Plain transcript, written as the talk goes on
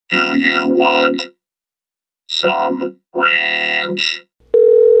you want some ranch?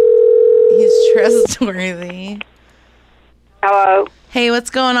 He's trustworthy. Hello? Hey, what's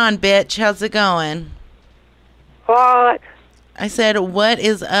going on, bitch? How's it going? What? I said, what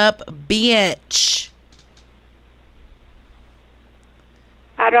is up, bitch?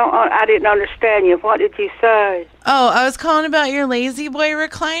 I didn't understand you. What did you say? Oh, I was calling about your Lazy Boy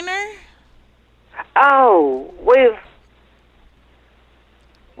recliner. Oh,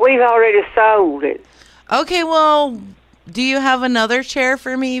 we've already sold it. Okay, well, do you have another chair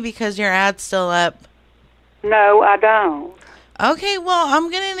for me because your ad's still up? No, I don't. Okay, well,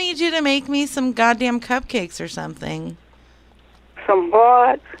 I'm going to need you to make me some goddamn cupcakes or something. Some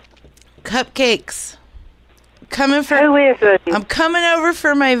what? Cupcakes. Who is this? I'm coming over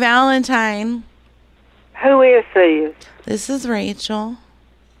for my Valentine. Who is this? This is Rachel.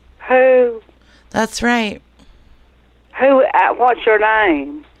 Who? That's right. What's your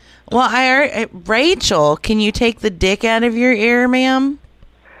name? Well, Rachel, can you take the dick out of your ear, ma'am?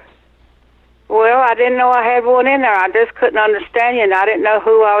 Well, I didn't know I had one in there. I just couldn't understand you, and I didn't know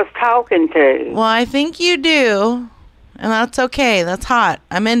who I was talking to. Well, I think you do, and that's okay. That's hot.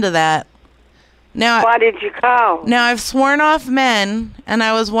 I'm into that. Now, why did you call? Now, I've sworn off men, and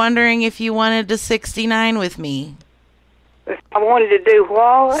I was wondering if you wanted to 69 with me. I wanted to do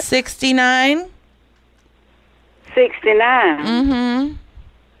what? 69? 69? Mm-hmm.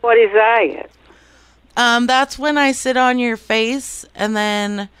 What is that? That's when I sit on your face, and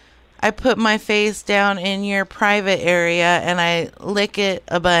then I put my face down in your private area, and I lick it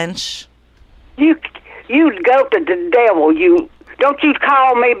a bunch. You go to the devil, you... Don't you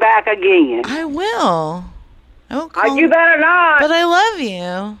call me back again. I will. You better not. But I love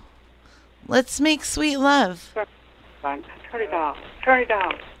you. Let's make sweet love. Turn it off. Turn it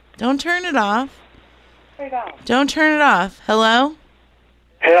off. Don't turn it off. Turn it off. Don't turn it off. Hello?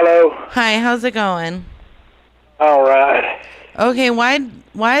 Hello. Hi, how's it going? All right. Okay, why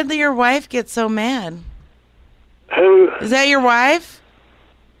did your wife get so mad? Who? Is that your wife?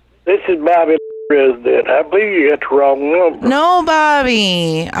 This is Bobby President. I believe you got the wrong number. No,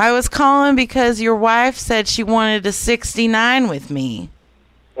 Bobby. I was calling because your wife said she wanted to 69 with me.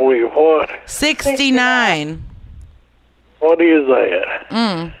 Wait, what? 69. What is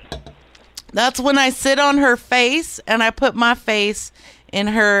that? That's when I sit on her face and I put my face in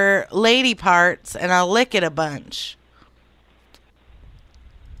her lady parts and I lick it a bunch.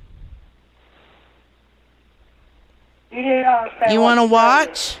 You want to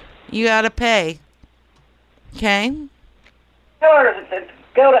watch? You got to pay. Okay? Go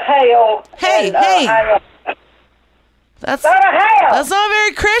to hell. Hey. That's not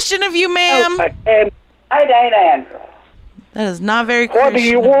very Christian of you, ma'am. It ain't Andrew. That is not very Christian. What do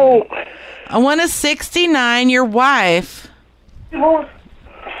you want? I want a 69, your wife. She wants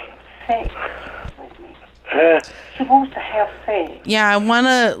sex with me. She wants to have sex. Yeah, I want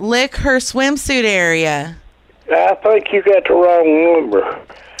to lick her swimsuit area. I think you got the wrong number.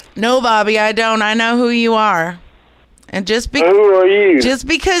 No, Bobby, I don't. I know who you are. And who are you? Just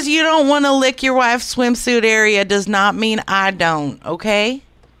because you don't want to lick your wife's swimsuit area does not mean I don't, okay?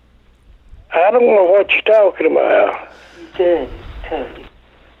 I don't know what you're talking about.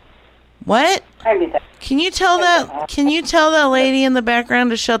 What? Can you tell that lady in the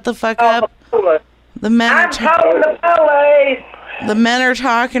background to shut the fuck up? The men are calling the police. The men are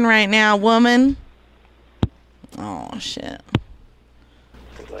talking right now, woman. Oh shit.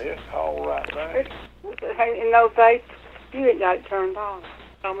 All right, man. In those days, you ain't got it turned on.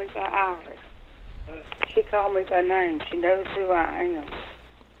 Call me by Iris. She called me by name. She knows who I am.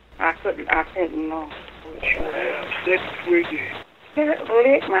 I couldn't know. Sick with you.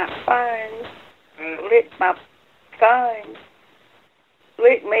 Lick my spine. Lick my spine.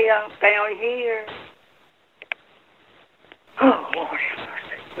 Lick me up down here. Oh, Lord have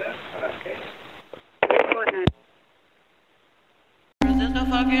mercy. Okay. Is this the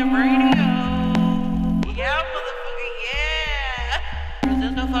fucking radio? Yeah, motherfucker, yeah. Is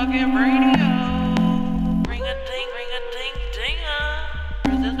this the fucking radio? Ring a ding, ding.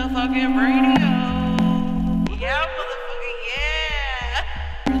 Is this the fucking radio? Yeah, motherfucker,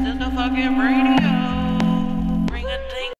 yeah. Is this the fucking radio?